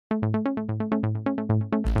Hello,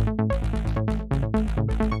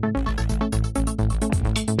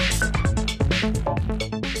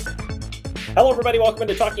 everybody. Welcome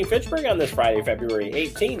into Talking Fitchburg on this Friday, February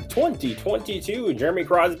 18th, 2022. Jeremy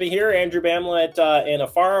Crosby here, Andrew Bamlett in a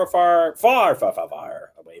far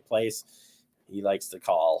away place he likes to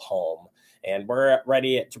call home. And we're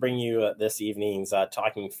ready to bring you this evening's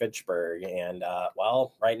Talking Fitchburg. And,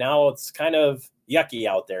 well, right now it's kind of yucky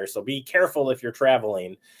out there, so be careful if you're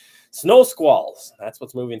traveling. Snow squalls, that's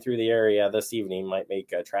what's moving through the area this evening, might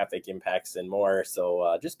make traffic impacts and more.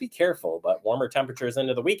 So just be careful, but warmer temperatures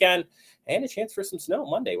into the weekend and a chance for some snow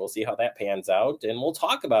Monday. We'll see how that pans out, and we'll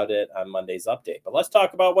talk about it on Monday's update. But let's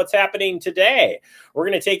talk about what's happening today. We're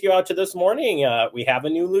going to take you out to this morning. We have a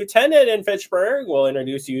new lieutenant in Fitchburg. We'll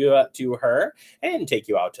introduce you to her and take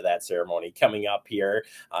you out to that ceremony coming up here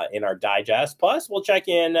in our digest. Plus, we'll check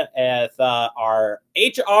in with our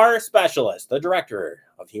HR specialist, the director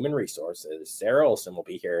of Human Resources, Sarah Olson, will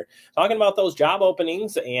be here talking about those job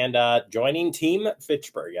openings and joining Team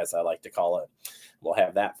Fitchburg, as I like to call it. We'll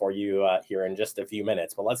have that for you here in just a few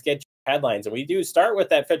minutes. But let's get headlines. And we do start with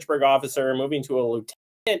that Fitchburg officer moving to a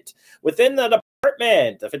lieutenant within the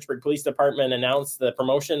department. The Fitchburg Police Department announced the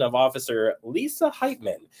promotion of Officer Lisa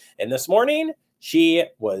Heitman. And this morning, she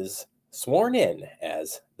was sworn in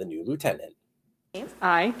as the new lieutenant.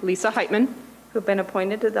 I, Lisa Heitman, who have been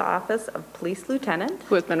appointed to the office of Police Lieutenant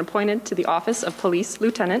who has been appointed to the office of Police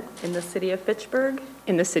Lieutenant in the city of Fitchburg,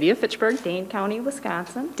 Dane County,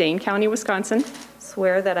 Wisconsin, Dane County, Wisconsin,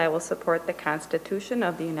 swear that I will support the Constitution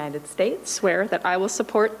of the United States swear that I will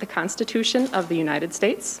support the Constitution of the United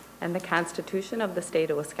States and the Constitution of the state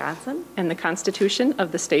of Wisconsin, and the Constitution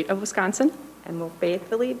of the state of Wisconsin, and will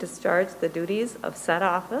faithfully discharge the duties of said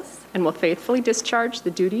office and will faithfully discharge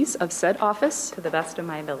the duties of said office to the best of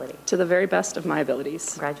my ability. to the very best of my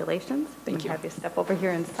abilities. Congratulations. Thank you. Have you step over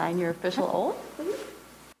here and sign your official oath, please.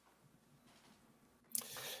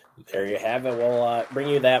 There you have it. We'll bring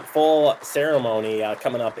you that full ceremony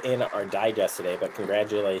coming up in our digest today, but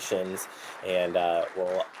congratulations. And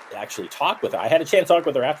we'll actually talk with her. I had a chance to talk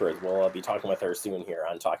with her afterwards. We'll be talking with her soon here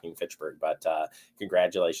on Talking Fitchburg, but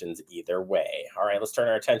congratulations either way. All right, let's turn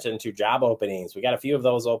our attention to job openings. We got a few of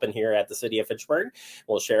those open here at the city of Fitchburg.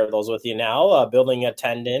 We'll share those with you now. Building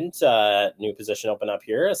attendant, new position open up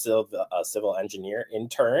here, a civil engineer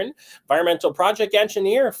intern, environmental project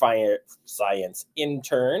engineer, fire science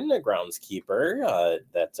intern, a groundskeeper,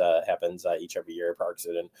 that happens each every year, parks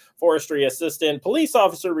and forestry assistant, police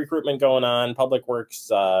officer recruitment going on, public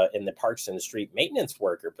works in the parks and street maintenance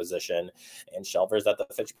worker position, and shelvers at the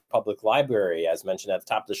Fitchburg Public Library. As mentioned at the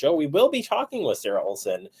top of the show, we will be talking with Sarah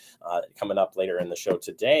Olson coming up later in the show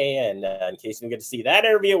today. And in case you didn't get to see that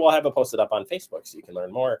interview, we'll have it posted up on Facebook so you can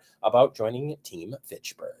learn more about joining Team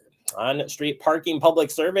Fitchburg. On-street parking public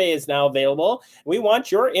survey is now available. We want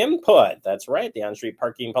your input. That's right. The on-street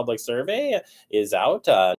parking public survey is out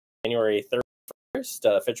January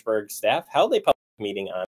 31st. Fitchburg staff held a public meeting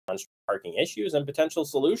on on-street parking issues and potential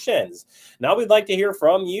solutions. Now we'd like to hear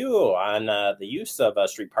from you on the use of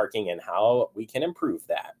street parking and how we can improve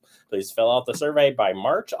that. Please fill out the survey by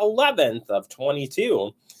March 11th of 22.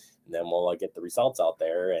 And then we'll get the results out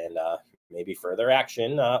there and maybe further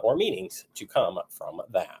action or meetings to come from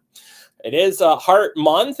that. It is Heart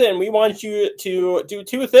Month, and we want you to do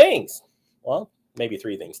two things. Well, maybe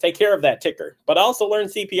three things. Take care of that ticker, but also learn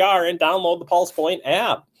CPR and download the Pulse Point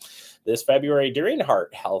app. This February during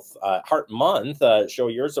Heart Month, show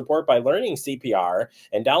your support by learning CPR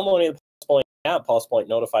and downloading the Pulse Point app. Pulse Point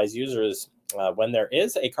notifies users when there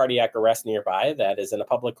is a cardiac arrest nearby that is in a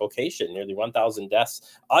public location. Nearly 1,000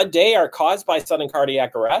 deaths a day are caused by sudden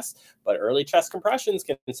cardiac arrest, but early chest compressions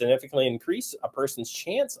can significantly increase a person's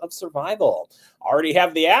chance of survival. Already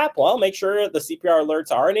have the app? Well, make sure the CPR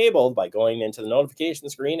alerts are enabled by going into the notification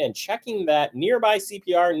screen and checking that nearby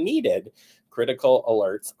CPR needed critical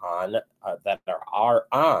alerts on that are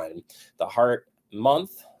on the Heart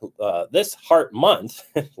Month. This Heart Month,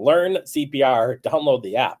 learn CPR, download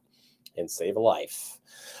the app, and save a life.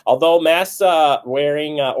 Although mask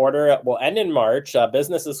wearing order will end in March,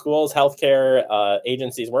 businesses, schools, healthcare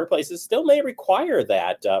agencies, workplaces still may require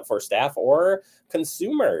that for staff or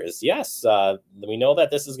consumers. Yes, we know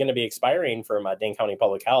that this is going to be expiring from Dane County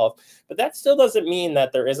Public Health, but that still doesn't mean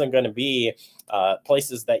that there isn't going to be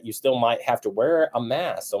places that you still might have to wear a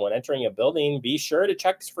mask. So when entering a building, be sure to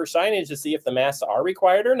check for signage to see if the masks are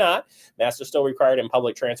required or not. Masks are still required in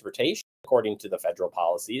public transportation, according to the federal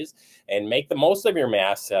policies, and make the most of your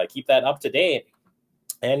masks. Keep that up to date.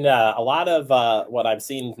 And a lot of what I've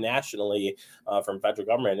seen nationally from federal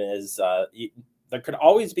government is there could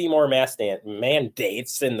always be more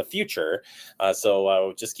mandates in the future.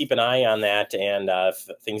 So just keep an eye on that. And if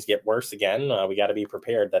things get worse again, we got to be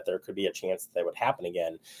prepared that there could be a chance that would happen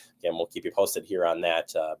again. Again, we'll keep you posted here on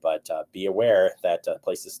that. But be aware that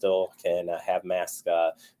places still can have mask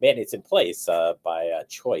mandates in place by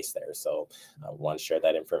choice there. So I want to share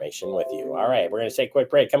that information with you. All right, we're going to take a quick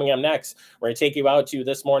break. Coming up next, we're going to take you out to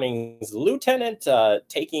this morning's lieutenant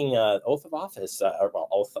taking oath of office,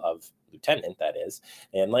 oath of lieutenant, that is.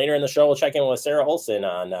 And later in the show, we'll check in with Sarah Olson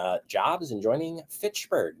on jobs and joining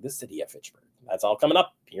Fitchburg, the city of Fitchburg. That's all coming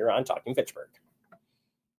up here on Talking Fitchburg.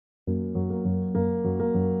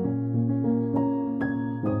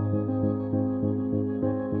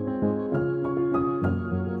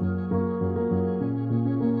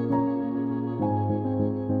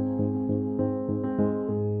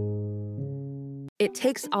 It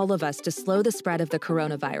takes all of us to slow the spread of the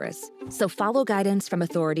coronavirus, so follow guidance from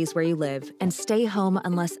authorities where you live and stay home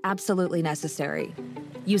unless absolutely necessary.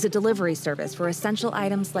 Use a delivery service for essential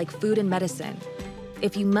items like food and medicine.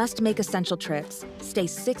 If you must make essential trips, stay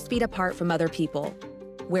 6 feet apart from other people.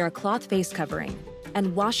 Wear a cloth face covering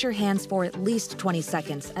and wash your hands for at least 20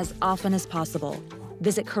 seconds as often as possible.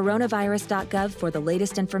 Visit coronavirus.gov for the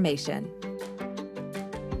latest information.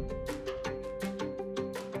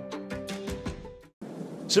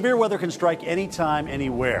 Severe weather can strike anytime,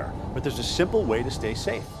 anywhere, but there's a simple way to stay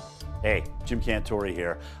safe. Hey, Jim Cantore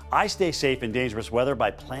here. I stay safe in dangerous weather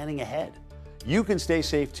by planning ahead. You can stay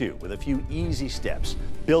safe too with a few easy steps.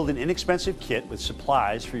 Build an inexpensive kit with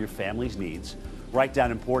supplies for your family's needs. Write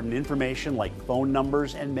down important information like phone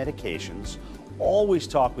numbers and medications. Always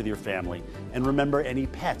talk with your family and remember any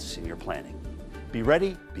pets in your planning. Be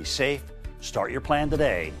ready, be safe. Start your plan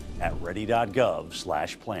today at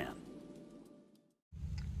ready.gov/plan.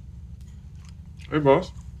 Hey,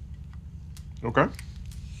 boss. Okay.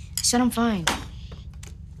 Said I'm fine.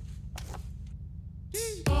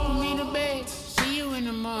 Me the bed, see you in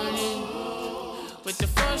the morning with the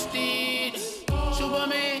frosted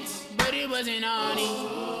Superman, but it wasn't on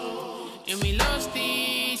it, and we lost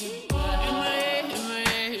it. In my head, in my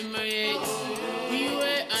head, in my head. Where you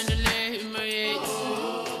at? Underlay in my head.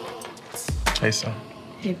 Hey, son.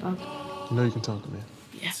 Hey, Bob. You know you can talk to me.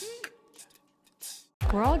 Yeah.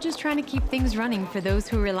 We're all just trying to keep things running for those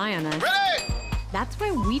who rely on us. Ready! That's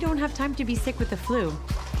why we don't have time to be sick with the flu.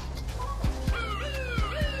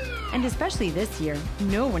 And especially this year,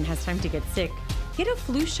 no one has time to get sick. Get a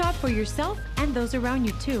flu shot for yourself and those around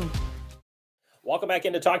you too. Welcome back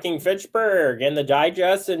into Talking Fitchburg in the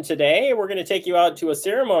digest, and today we're going to take you out to a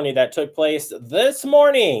ceremony that took place this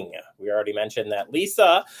morning. We already mentioned that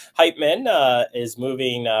Lisa Heitman is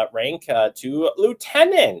moving rank to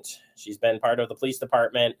lieutenant. She's been part of the police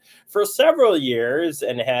department for several years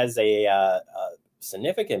and has a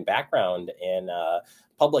significant background in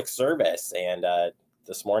public service. And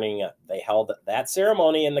this morning they held that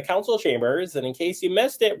ceremony in the council chambers. And in case you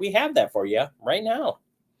missed it, we have that for you right now.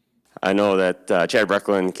 I know that Chad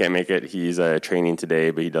Brecklin can't make it. He's training today,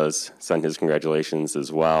 but he does send his congratulations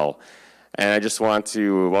as well. And I just want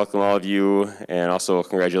to welcome all of you and also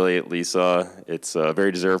congratulate Lisa. It's a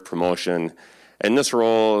very deserved promotion. In this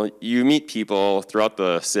role, you meet people throughout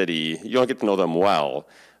the city. You don't get to know them well,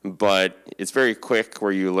 but it's very quick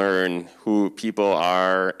where you learn who people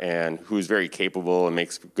are and who's very capable and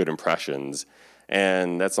makes good impressions.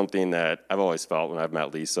 And that's something that I've always felt when I've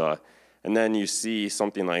met Lisa. And then you see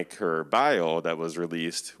something like her bio that was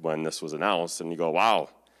released when this was announced, and you go, wow,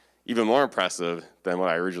 even more impressive than what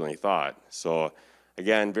I originally thought. So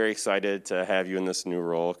again, very excited to have you in this new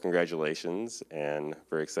role. Congratulations, and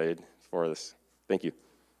very excited for this. Thank you.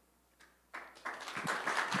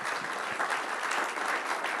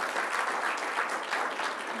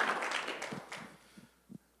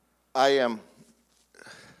 I am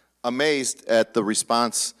amazed at the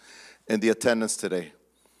response and the attendance today.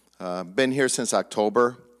 Been here since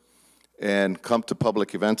October and come to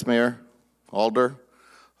public events, Mayor, Alder,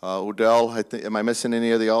 Udell. Am I missing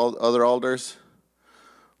any of the other alders?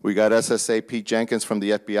 We got SSA Pete Jenkins from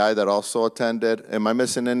the FBI that also attended. Am I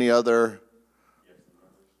missing any other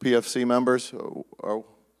PFC members? Are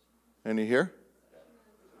any here?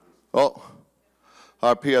 Oh,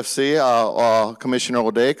 our PFC, Commissioner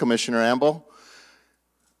O'Day, Commissioner Amble.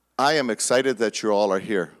 I am excited that you all are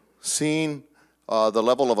here. Seeing the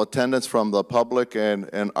level of attendance from the public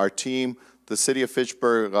and our team, the City of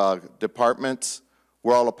Fitchburg departments,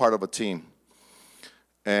 we're all a part of a team.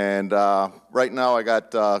 And right now I got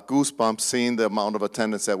goosebumps seeing the amount of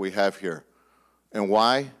attendance that we have here. And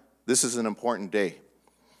why? This is an important day.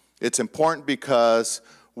 It's important because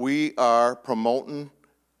we are promoting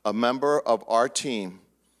a member of our team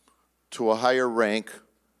to a higher rank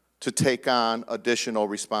to take on additional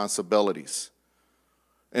responsibilities.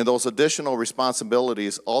 And those additional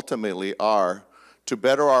responsibilities ultimately are to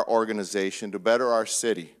better our organization, to better our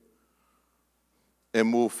city, and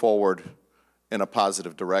move forward in a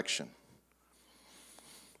positive direction.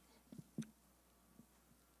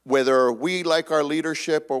 Whether we like our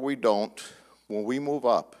leadership or we don't, when we move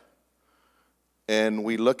up and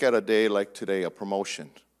we look at a day like today, a promotion,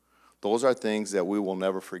 those are things that we will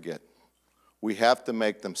never forget. We have to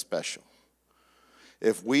make them special.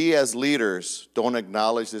 If we as leaders don't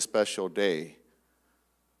acknowledge this special day,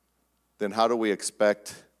 then how do we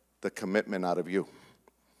expect the commitment out of you?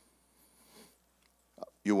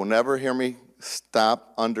 You will never hear me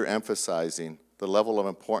stop underemphasizing the level of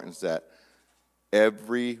importance that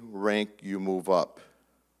every rank you move up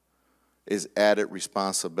is added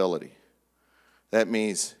responsibility. That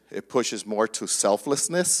means it pushes more to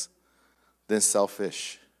selflessness than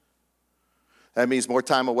selfish. That means more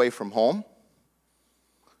time away from home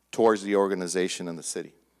towards the organization and the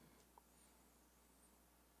city.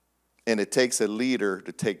 And it takes a leader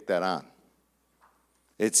to take that on.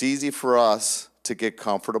 It's easy for us to get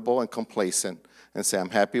comfortable and complacent and say, I'm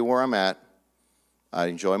happy where I'm at, I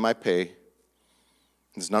enjoy my pay,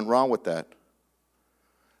 there's nothing wrong with that,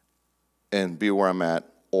 and be where I'm at,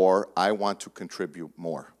 or I want to contribute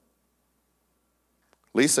more.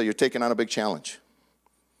 Lisa, you're taking on a big challenge.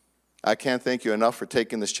 I can't thank you enough for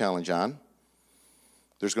taking this challenge on.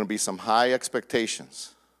 There's going to be some high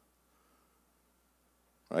expectations,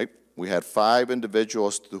 right? We had 5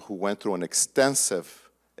 individuals who went through an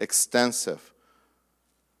extensive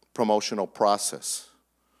promotional process,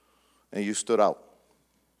 and you stood out.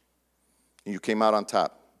 And you came out on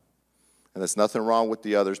top. And there's nothing wrong with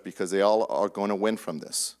the others because they all are going to win from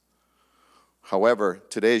this. However,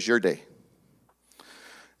 today is your day.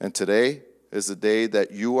 And today is the day that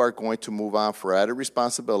you are going to move on for added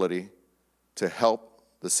responsibility to help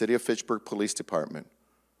the City of Fitchburg Police Department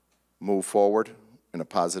move forward in a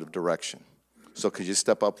positive direction. So could you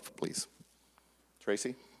step up, please?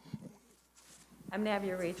 Tracy? I'm going to have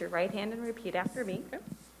you raise your right hand and repeat after me.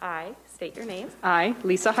 I state your name. I,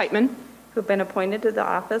 Lisa Heitman, Who've been appointed to the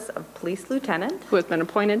office of Police Lieutenant. Who has been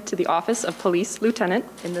appointed to the office of Police Lieutenant.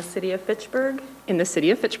 In the City of Fitchburg. In the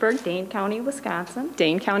City of Fitchburg. Dane County, Wisconsin.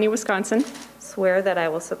 Dane County, Wisconsin. Swear that I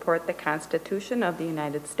will support the Constitution of the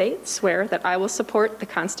United States. Swear that I will support the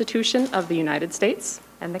Constitution of the United States.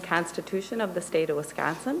 And the Constitution of the State of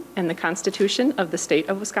Wisconsin. And the Constitution of the State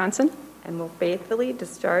of Wisconsin. And will faithfully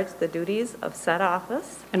discharge the duties of said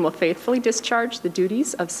office. And will faithfully discharge the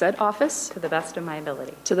duties of said office. To the best of my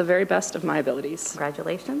ability. To the very best of my abilities.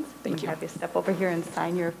 Congratulations. Thank you. Have you step over here and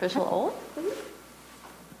sign your official oath, please.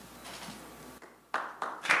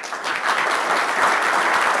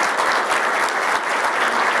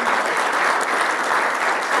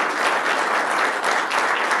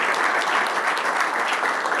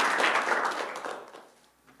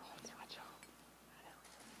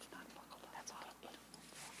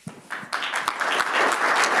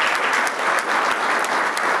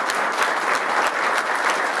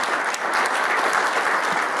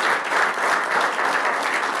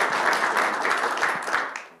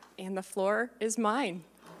 The floor is mine.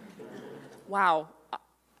 Wow.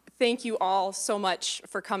 Thank you all so much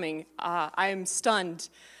for coming. I am stunned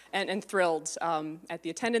and thrilled at the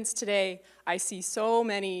attendance today. I see so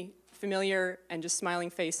many familiar and just smiling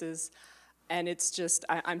faces, and it's just,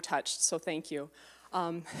 I'm touched, so thank you.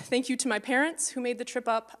 Thank you to my parents who made the trip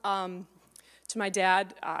up, to my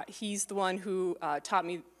dad. He's the one who taught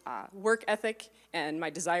me work ethic and my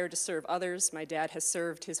desire to serve others. My dad has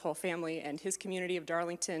served his whole family and his community of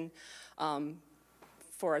Darlington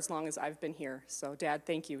for as long as I've been here. So Dad,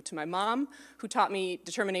 thank you. To my mom, who taught me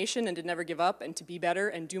determination and to never give up and to be better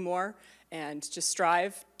and do more and just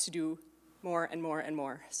strive to do more and more and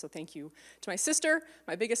more. So thank you. To my sister,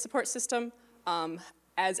 my biggest support system.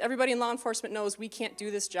 As everybody in law enforcement knows, we can't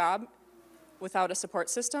do this job without a support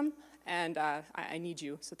system, and I need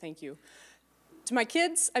you, so thank you. To my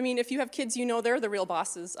kids, I mean, if you have kids, you know they're the real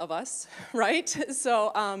bosses of us, right?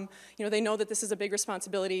 So, you know, they know that this is a big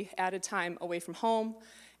responsibility, added time away from home,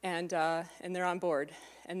 and they're on board.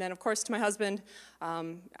 And then, of course, to my husband,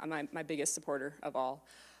 my biggest supporter of all.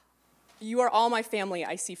 You are all my family.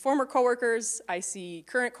 I see former coworkers, I see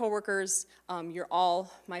current coworkers. You're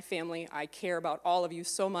all my family. I care about all of you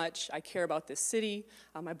so much. I care about this city.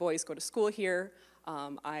 My boys go to school here.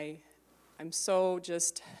 I'm so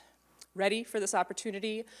just ready for this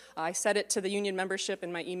opportunity. I said it to the union membership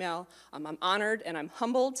in my email. I'm honored and I'm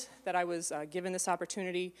humbled that I was given this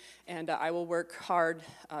opportunity, and I will work hard,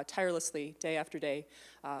 tirelessly, day after day,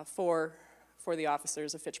 for for the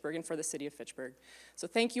officers of Fitchburg and for the city of Fitchburg. So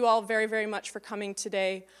thank you all very, very much for coming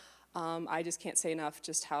today. I just can't say enough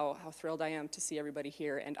just how thrilled I am to see everybody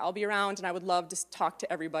here. And I'll be around, and I would love to talk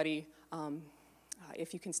to everybody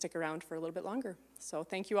if you can stick around for a little bit longer. So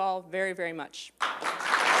thank you all very, very much.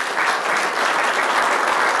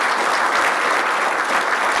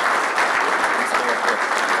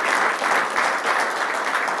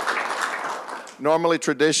 Normally,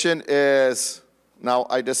 tradition is now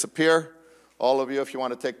I disappear. All of you, if you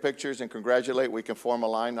want to take pictures and congratulate, we can form a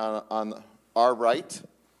line on our right,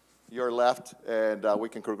 your left, and we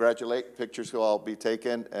can congratulate. Pictures will all be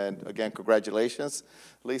taken. And again, congratulations.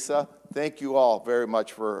 Lisa, thank you all very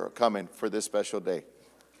much for coming for this special day.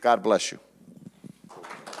 God bless you.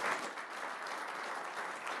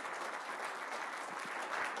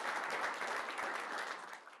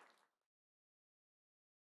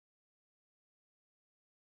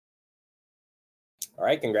 All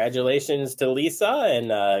right, congratulations to Lisa, and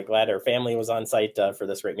glad her family was on site for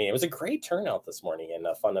this great meeting. It was a great turnout this morning and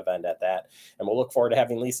a fun event at that. And we'll look forward to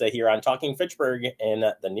having Lisa here on Talking Fitchburg in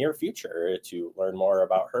the near future to learn more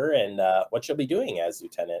about her and what she'll be doing as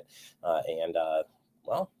lieutenant.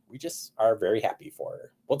 Well, we just are very happy for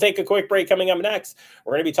her. We'll take a quick break. Coming up next,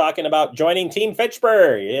 we're going to be talking about joining Team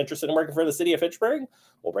Fitchburg. Are you interested in working for the city of Fitchburg?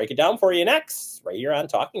 We'll break it down for you next, right here on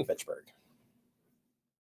Talking Fitchburg.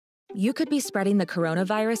 You could be spreading the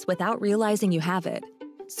coronavirus without realizing you have it.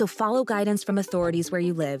 So follow guidance from authorities where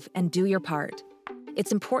you live and do your part.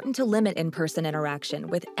 It's important to limit in-person interaction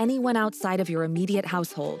with anyone outside of your immediate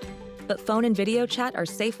household, but phone and video chat are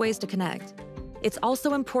safe ways to connect. It's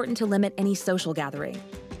also important to limit any social gathering.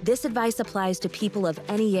 This advice applies to people of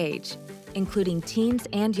any age, including teens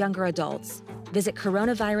and younger adults. Visit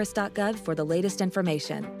coronavirus.gov for the latest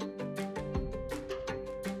information.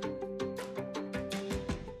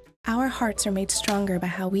 Our hearts are made stronger by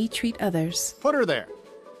how we treat others. Put her there.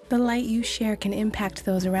 The light you share can impact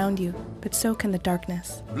those around you, but so can the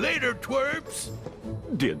darkness. Later, twerps.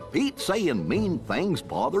 Did Pete saying mean things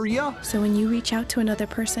bother you? So when you reach out to another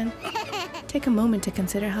person, take a moment to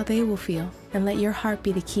consider how they will feel and let your heart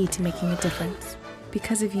be the key to making a difference.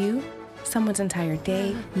 Because of you, someone's entire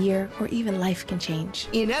day, year, or even life can change.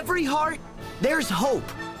 In every heart, there's hope.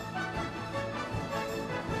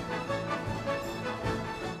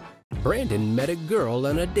 Brandon met a girl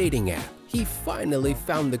on a dating app. He finally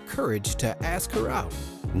found the courage to ask her out.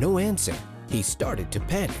 No answer. He started to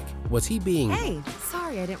panic. Was he being... Hey,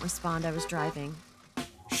 sorry I didn't respond. I was driving.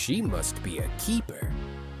 She must be a keeper.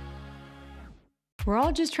 We're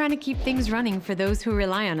all just trying to keep things running for those who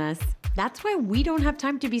rely on us. That's why we don't have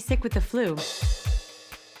time to be sick with the flu.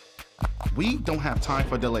 We don't have time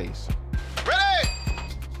for delays.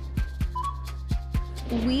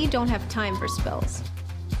 We don't have time for spills.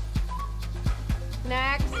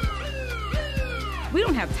 Next. We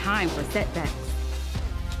don't have time for setbacks.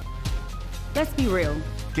 Let's be real.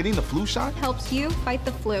 Getting the flu shot helps you fight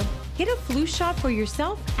the flu. Get a flu shot for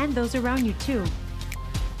yourself and those around you too.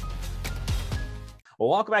 Well,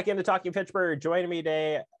 welcome back into Talking Fitchburg. Joining me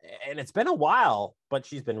today, and it's been a while, but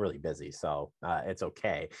she's been really busy, so it's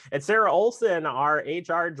okay. It's Sarah Olson, our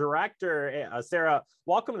HR director. Sarah,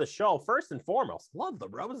 welcome to the show. First and foremost, love the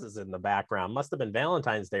roses in the background. Must have been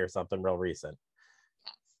Valentine's Day or something real recent.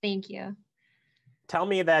 Thank you. Tell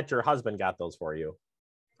me that your husband got those for you.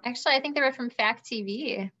 Actually, I think they were from Fact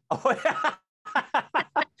TV. Oh, yeah.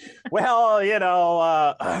 Well, you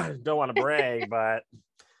know, don't want to brag, but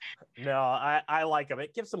no, I like them.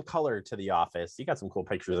 It gives some color to the office. You got some cool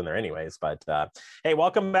pictures in there anyways, but hey,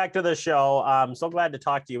 welcome back to the show. I'm so glad to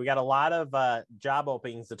talk to you. We got a lot of job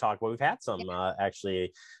openings to talk about. We've had some,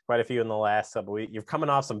 actually quite a few in the last couple weeks. You're coming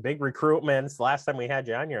off some big recruitments. Last time we had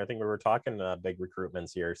you on here, I think we were talking big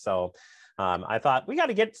recruitments here. So I thought we got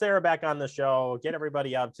to get Sarah back on the show, get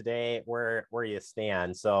everybody up to date where you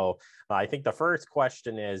stand. So I think the first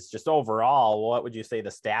question is just overall, what would you say the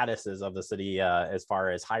status is of the city as far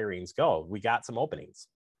as hirings go? We got some openings.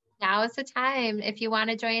 Now is the time. If you want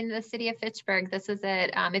to join the city of Fitchburg, this is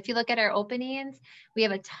it. If you look at our openings, we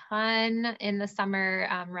have a ton in the summer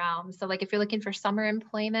realm. So like if you're looking for summer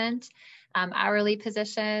employment, hourly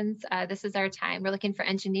positions, this is our time. We're looking for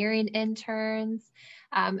engineering interns.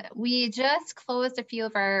 We just closed a few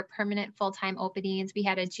of our permanent full-time openings. We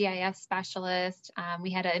had a GIS specialist,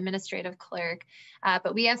 we had an administrative clerk,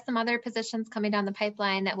 but we have some other positions coming down the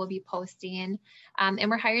pipeline that we'll be posting. And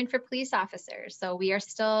we're hiring for police officers. So we are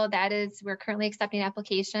still, we're currently accepting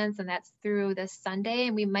applications, and that's through this Sunday.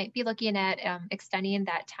 And we might be looking at extending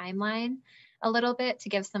that timeline a little bit to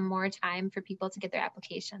give some more time for people to get their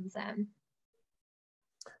applications in.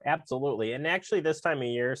 Absolutely. And actually, this time of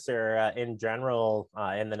year, Sarah, in general,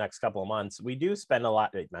 in the next couple of months, we do spend a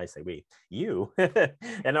lot, I say we, you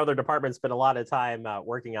and other departments spend a lot of time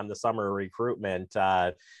working on the summer recruitment.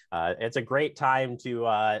 It's a great time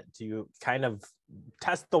to kind of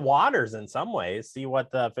test the waters in some ways, see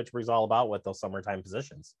what the Fitchburg's all about with those summertime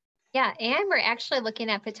positions. Yeah, and we're actually looking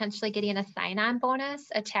at potentially getting a sign-on bonus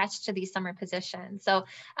attached to these summer positions. So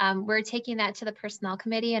we're taking that to the personnel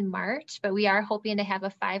committee in March, but we are hoping to have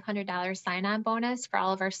a $500 sign-on bonus for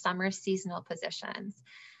all of our summer seasonal positions.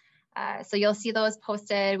 So you'll see those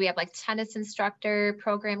posted. We have like tennis instructor,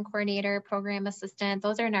 program coordinator, program assistant.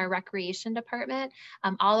 Those are in our recreation department.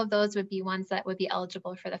 All of those would be ones that would be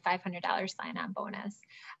eligible for the $500 sign-on bonus,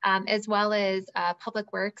 as well as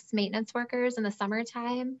public works maintenance workers in the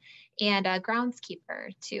summertime and a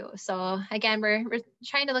groundskeeper too. So again, we're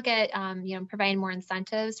trying to look at providing more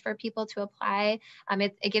incentives for people to apply.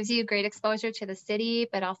 It gives you great exposure to the city,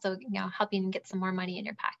 but also helping get some more money in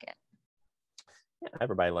your pocket. Yeah,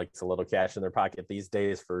 everybody likes a little cash in their pocket these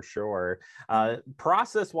days for sure.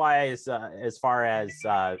 Process wise, as far as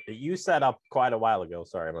you set up quite a while ago,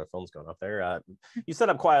 sorry, my phone's going up there. You set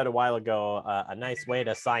up quite a while ago a nice way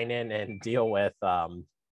to sign in and deal with, go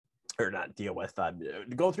through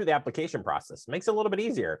the application process. Makes it a little bit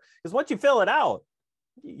easier because once you fill it out,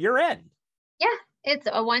 you're in. Yeah, it's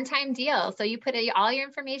a one-time deal. So you put all your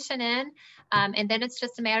information in, and then it's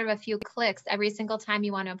just a matter of a few clicks every single time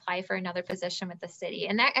you want to apply for another position with the city.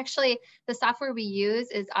 And that actually, the software we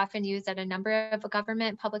use is often used at a number of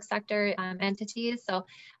government, public sector entities. So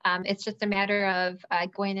it's just a matter of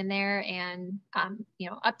going in there and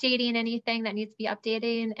updating anything that needs to be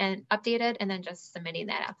updated, and then just submitting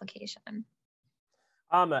that application.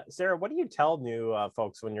 Sarah, what do you tell new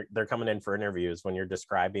folks when they're coming in for interviews, when you're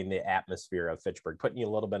describing the atmosphere of Fitchburg, putting you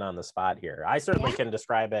a little bit on the spot here? I certainly can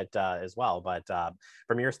describe it as well, but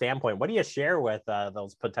from your standpoint, what do you share with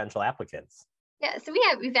those potential applicants? Yeah, so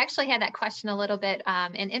we've actually had that question a little bit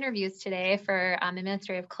in interviews today for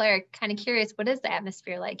administrative clerk. Kind of curious, what is the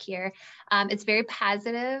atmosphere like here? It's very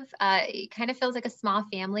positive. It kind of feels like a small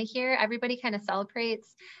family here. Everybody kind of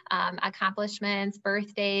celebrates accomplishments,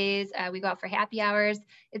 birthdays. We go out for happy hours.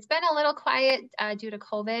 It's been a little quiet due to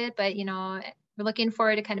COVID, but we're looking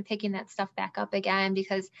forward to kind of picking that stuff back up again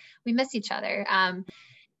because we miss each other.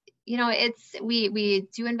 We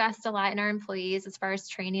do invest a lot in our employees as far as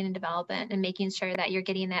training and development and making sure that you're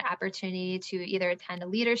getting that opportunity to either attend a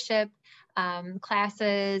leadership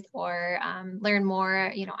classes or learn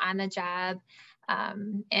more, on the job.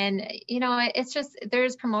 It's just,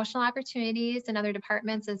 there's promotional opportunities in other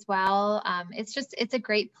departments as well. It's a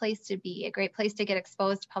great place to be, a great place to get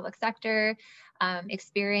exposed to public sector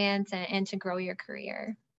experience and to grow your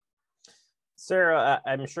career. Sarah,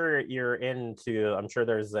 I'm sure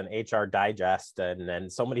there's an HR digest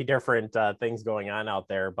and so many different things going on out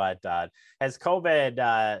there, but has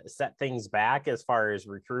COVID set things back as far as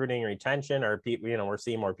recruiting, retention, or people, we're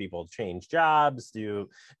seeing more people change jobs, do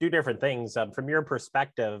different things. From your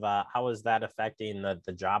perspective, how is that affecting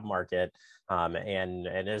the job market?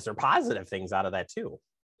 And is there positive things out of that too?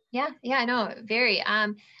 Yeah, no, very.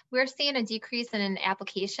 We're seeing a decrease in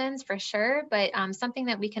applications for sure, but something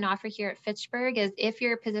that we can offer here at Fitchburg is if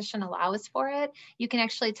your position allows for it, you can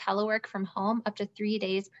actually telework from home up to 3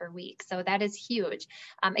 days per week. So that is huge.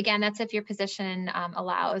 Again, that's if your position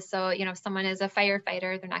allows. So, if someone is a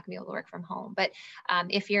firefighter, they're not gonna be able to work from home. But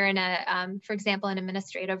if you're in for example, an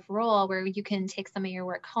administrative role where you can take some of your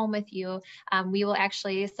work home with you, we will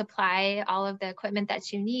actually supply all of the equipment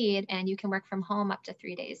that you need and you can work from home up to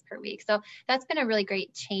 3 days per week. So that's been a really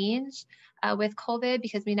great change with COVID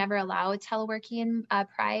because we never allowed teleworking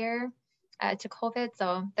prior to COVID.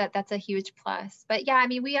 So that's a huge plus. But yeah,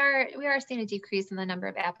 we are seeing a decrease in the number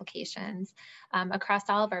of applications across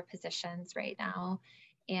all of our positions right now.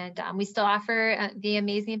 And we still offer the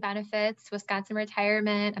amazing benefits, Wisconsin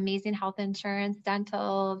retirement, amazing health insurance,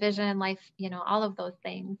 dental, vision, life, all of those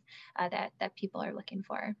things that people are looking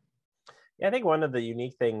for. Yeah, I think one of the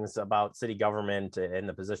unique things about city government and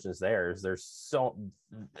the positions there is it's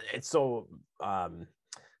so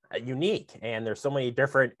unique, and there's so many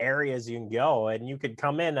different areas you can go, and you could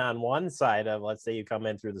come in on one side of, let's say you come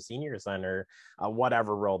in through the senior center,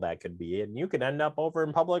 whatever role that could be, and you could end up over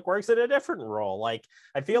in public works in a different role. Like,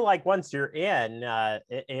 I feel like once you're in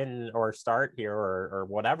or start here or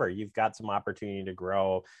whatever, you've got some opportunity to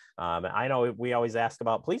grow. I know we always ask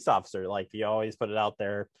about police officer, like you always put it out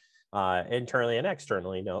there internally and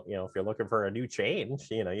externally. If you're looking for a new change,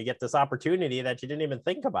 you get this opportunity that you didn't even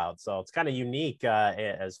think about. So it's kind of unique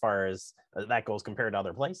as far as that goes compared to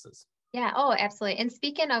other places. Yeah, oh, absolutely. And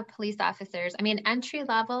speaking of police officers, I mean, entry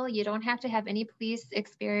level, you don't have to have any police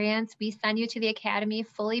experience. We send you to the academy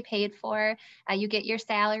fully paid for. You get your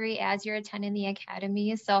salary as you're attending the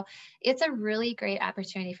academy. So it's a really great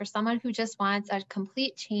opportunity for someone who just wants a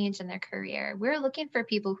complete change in their career. We're looking for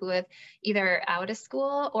people who have either out of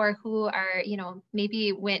school or who are,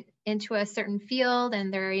 maybe went into a certain field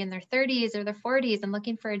and they're in their 30s or their 40s and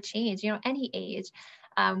looking for a change, any age.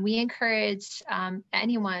 We encourage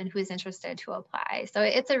anyone who is interested to apply. So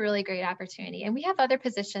it's a really great opportunity. And we have other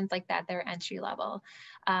positions like that are entry level.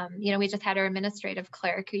 We just had our administrative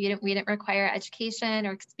clerk. We didn't require education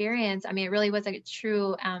or experience. I mean, it really was a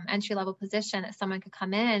true entry level position that someone could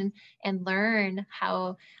come in and learn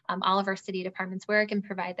how all of our city departments work and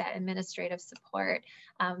provide that administrative support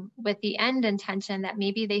with the end intention that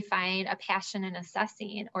maybe they find a passion in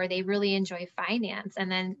assessing or they really enjoy finance.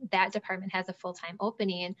 And then that department has a full-time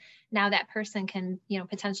opening. Now that person can,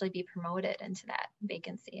 potentially be promoted into that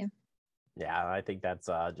vacancy. Yeah, I think that's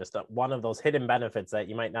just one of those hidden benefits that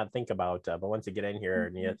you might not think about. But once you get in here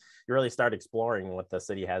and you really start exploring what the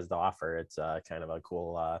city has to offer, it's kind of a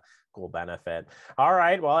cool benefit. All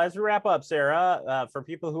right. Well, as we wrap up, Sarah, for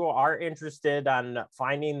people who are interested on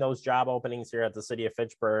finding those job openings here at the city of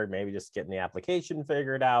Fitchburg, maybe just getting the application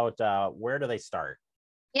figured out, where do they start?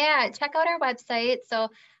 Yeah, check out our website. So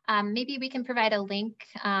maybe we can provide a link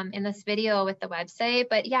in this video with the website.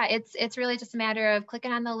 But yeah, it's really just a matter of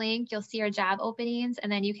clicking on the link. You'll see our job openings, and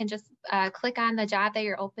then you can just click on the job that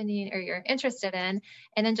you're opening or you're interested in,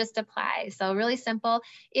 and then just apply. So really simple.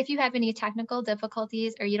 If you have any technical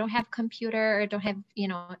difficulties or you don't have computer or don't have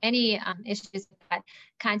any issues with that,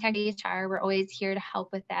 contact HR. We're always here to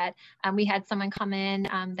help with that. We had someone come in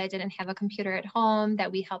that didn't have a computer at home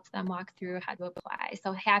that we helped them walk through how to apply.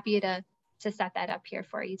 So happy to set that up here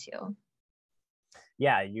for you too.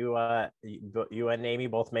 Yeah, you and Amy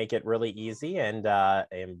both make it really easy, and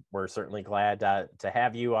we're certainly glad to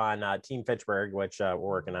have you on Team Fitchburg, which we're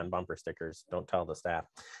working on bumper stickers. Don't tell the staff.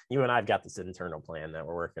 You and I've got this internal plan that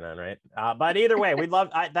we're working on, right? But either way, we'd love.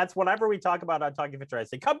 That's whenever we talk about on Talking Fitchburg, I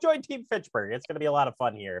say, come join Team Fitchburg. It's going to be a lot of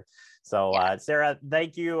fun here. So, Sarah,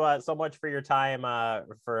 thank you so much for your time,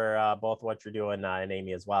 for both what you're doing, and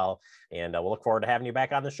Amy as well. And we'll look forward to having you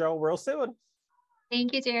back on the show real soon.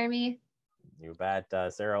 Thank you, Jeremy. You bet.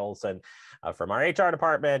 Sarah Olson from our HR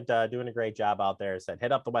department doing a great job out there. Said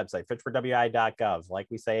hit up the website, fitchburgwi.gov. Like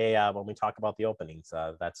we say when we talk about the openings,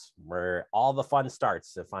 that's where all the fun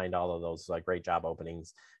starts, to find all of those great job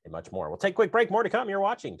openings and much more. We'll take a quick break. More to come. You're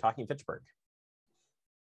watching Talking Fitchburg.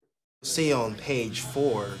 See on page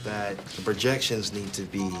 4 that the projections need to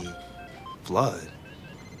be flood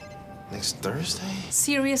next Thursday.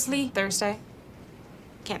 Seriously? Thursday?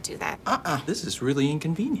 Can't do that. This is really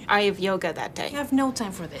inconvenient. I have yoga that day. I have no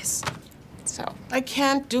time for this. So. I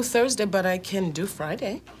can't do Thursday, but I can do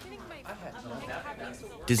Friday.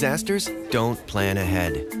 Disasters don't plan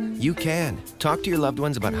ahead. You can. Talk to your loved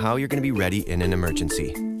ones about how you're going to be ready in an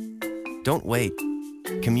emergency. Don't wait.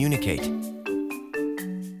 Communicate.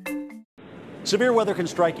 Severe weather can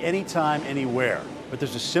strike anytime, anywhere, but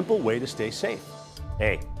there's a simple way to stay safe.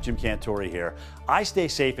 Hey, Jim Cantori here. I stay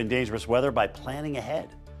safe in dangerous weather by planning ahead.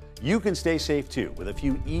 You can stay safe too with a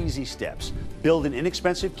few easy steps. Build an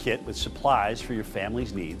inexpensive kit with supplies for your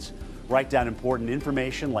family's needs. Write down important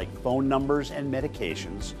information like phone numbers and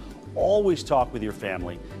medications. Always talk with your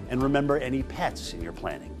family, and remember any pets in your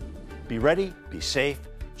planning. Be ready, be safe.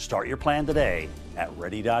 Start your plan today at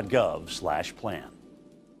ready.gov/plan.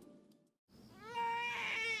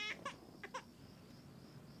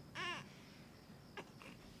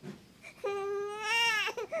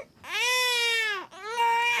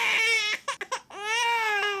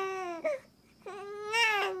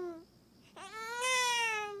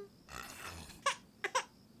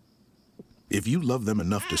 If you love them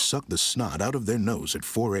enough to suck the snot out of their nose at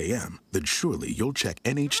 4 a.m., then surely you'll check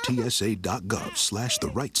nhtsa.gov/the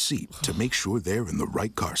right seat to make sure they're in the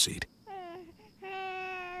right car seat.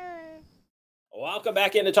 Welcome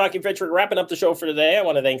back into Talking Fitchburg. Wrapping up the show for today. I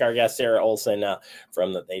want to thank our guest, Sarah Olson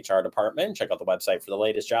from the HR department. Check out the website for the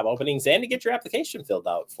latest job openings and to get your application filled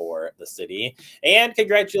out for the city. And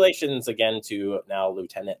congratulations again to now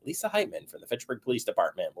Lieutenant Lisa Heitman from the Fitchburg Police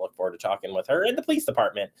Department. We'll look forward to talking with her in the police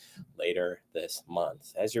department later this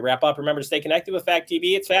month. As you wrap up, remember to stay connected with Fact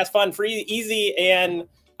TV. It's fast, fun, free, easy, and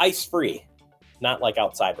ice-free. Not like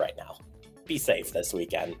outside right now. Be safe this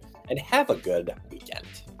weekend and have a good weekend.